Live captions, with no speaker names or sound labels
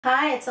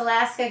Hi, it's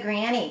Alaska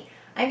Granny.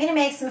 I'm going to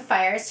make some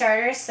fire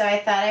starters, so I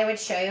thought I would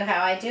show you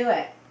how I do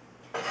it.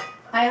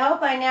 I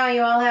hope by now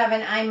you all have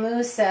an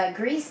iMousse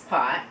grease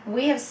pot.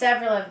 We have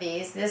several of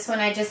these. This one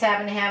I just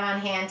happen to have on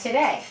hand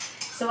today.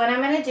 So what I'm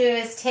going to do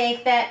is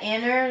take that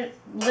inner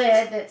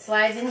lid that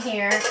slides in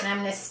here, and I'm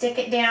going to stick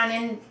it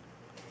down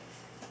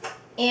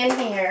in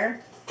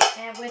here,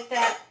 and with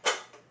that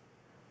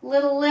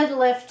little lid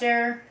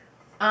lifter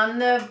on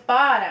the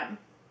bottom.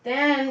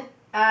 Then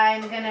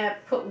I'm going to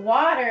put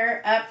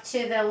water up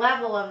to the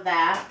level of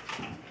that,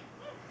 and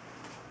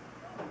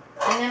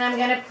then I'm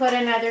going to put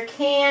another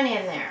can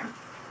in there.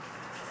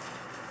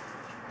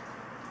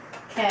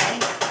 Okay,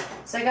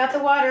 so I got the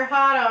water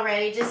hot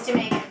already just to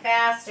make it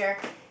faster.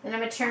 Then I'm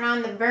going to turn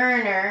on the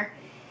burner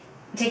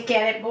to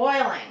get it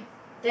boiling.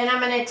 Then I'm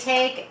going to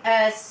take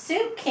a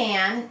soup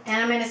can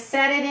and I'm going to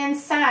set it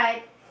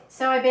inside,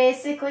 so I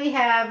basically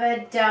have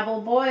a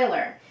double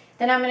boiler.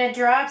 Then I'm going to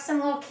drop some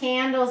little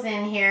candles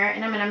in here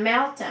and I'm going to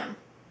melt them.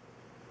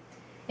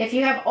 If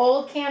you have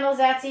old candles,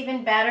 that's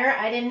even better.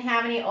 I didn't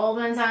have any old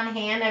ones on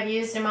hand. I've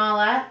used them all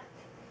up.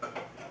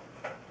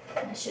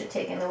 I should have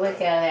taken the wick out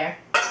of there.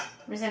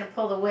 I'm just going to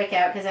pull the wick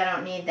out because I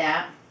don't need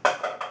that.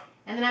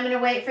 And then I'm going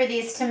to wait for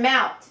these to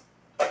melt.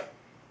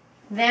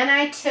 Then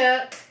I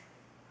took...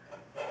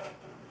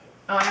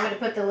 I'm going to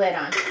put the lid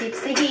on.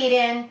 Keeps the heat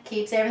in,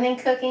 keeps everything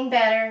cooking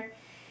better.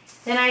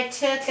 Then I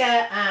took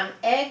a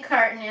egg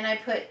carton and I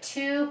put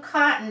 2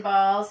 cotton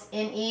balls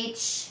in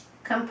each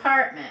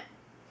compartment.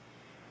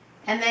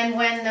 And then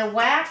when the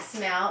wax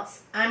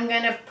melts, I'm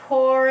going to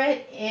pour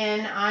it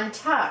in on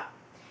top.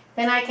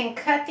 Then I can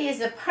cut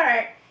these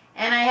apart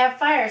and I have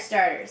fire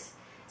starters.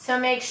 So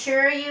make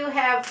sure you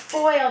have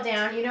foil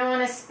down. You don't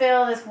want to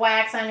spill this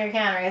wax on your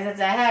counter because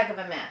it's a heck of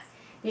a mess.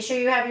 Be sure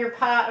you have your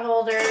pot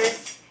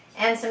holders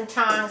and some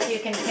tongs so you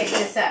can pick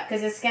this up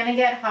because it's going to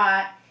get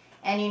hot.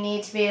 And you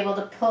need to be able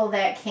to pull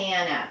that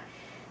can up.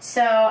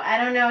 So I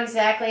don't know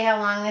exactly how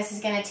long this is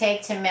going to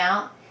take to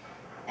melt.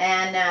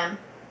 And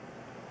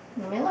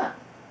let me look.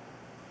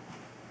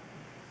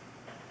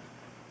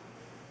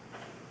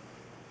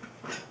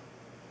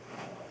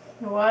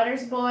 The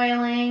water's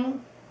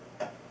boiling.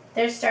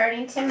 They're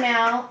starting to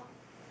melt.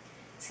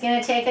 It's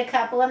going to take a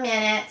couple of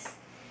minutes.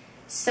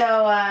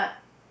 So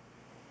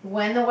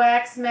when the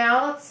wax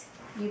melts,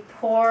 you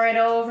pour it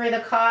over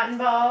the cotton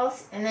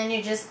balls, and then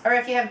you just, or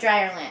if you have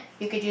dryer lint,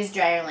 you could use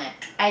dryer lint.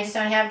 I just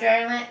don't have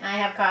dryer lint, and I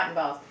have cotton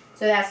balls.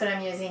 So that's what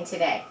I'm using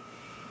today.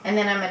 And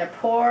then I'm going to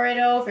pour it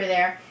over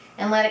there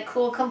and let it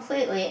cool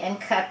completely and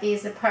cut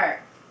these apart.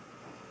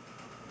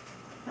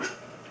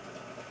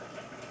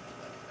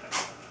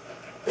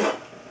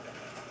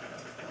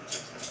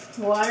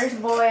 Water's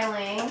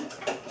boiling.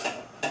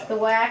 The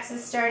wax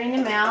is starting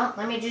to melt.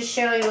 Let me just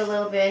show you a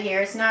little bit here.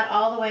 It's not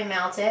all the way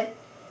melted.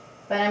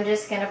 But I'm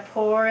just going to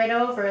pour it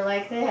over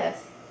like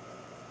this.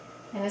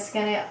 And it's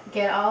going to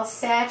get all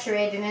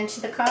saturated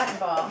into the cotton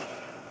ball.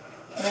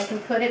 And I can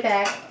put it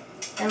back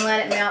and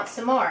let it melt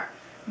some more.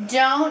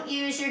 Don't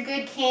use your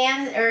good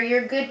cans or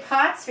your good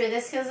pots for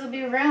this because it'll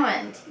be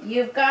ruined.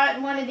 You've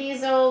got one of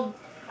these old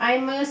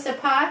iMousse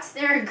pots,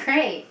 they're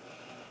great.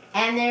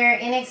 And they're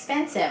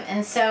inexpensive.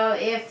 And so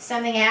if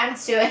something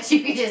happens to it,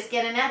 you can just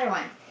get another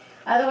one.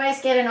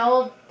 Otherwise, get an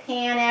old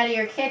pan out of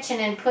your kitchen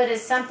and put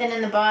something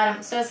in the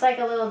bottom so it's like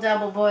a little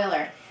double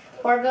boiler,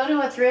 or go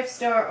to a thrift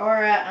store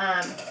or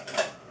a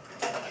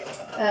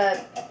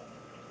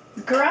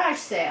garage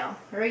sale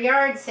or a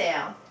yard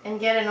sale and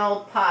get an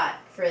old pot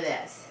for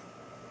this.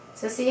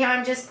 So see how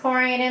I'm just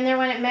pouring it in there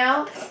when it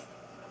melts,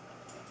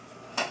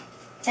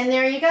 and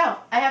there you go.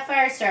 I have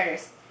fire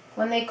starters.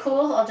 When they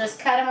cool, I'll just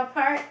cut them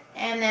apart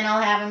and then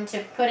I'll have them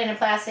to put in a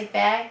plastic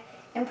bag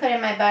and put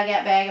in my bug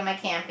out bag and my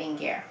camping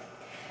gear.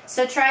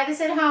 So try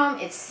this at home.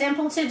 It's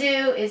simple to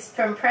do. It's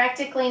from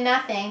practically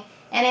nothing,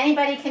 and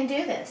anybody can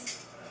do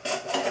this.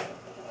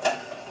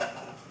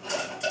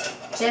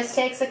 Just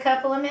takes a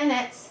couple of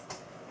minutes.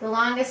 The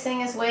longest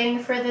thing is waiting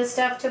for this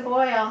stuff to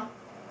boil.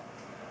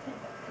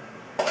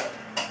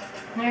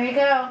 There you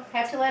go.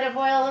 Have to let it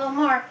boil a little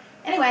more.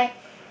 Anyway,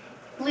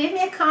 leave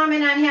me a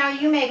comment on how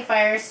you make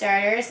fire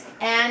starters,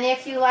 and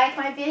if you like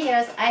my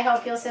videos, I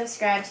hope you'll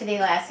subscribe to the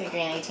Alaska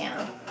Granny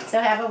channel.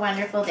 So have a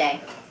wonderful day.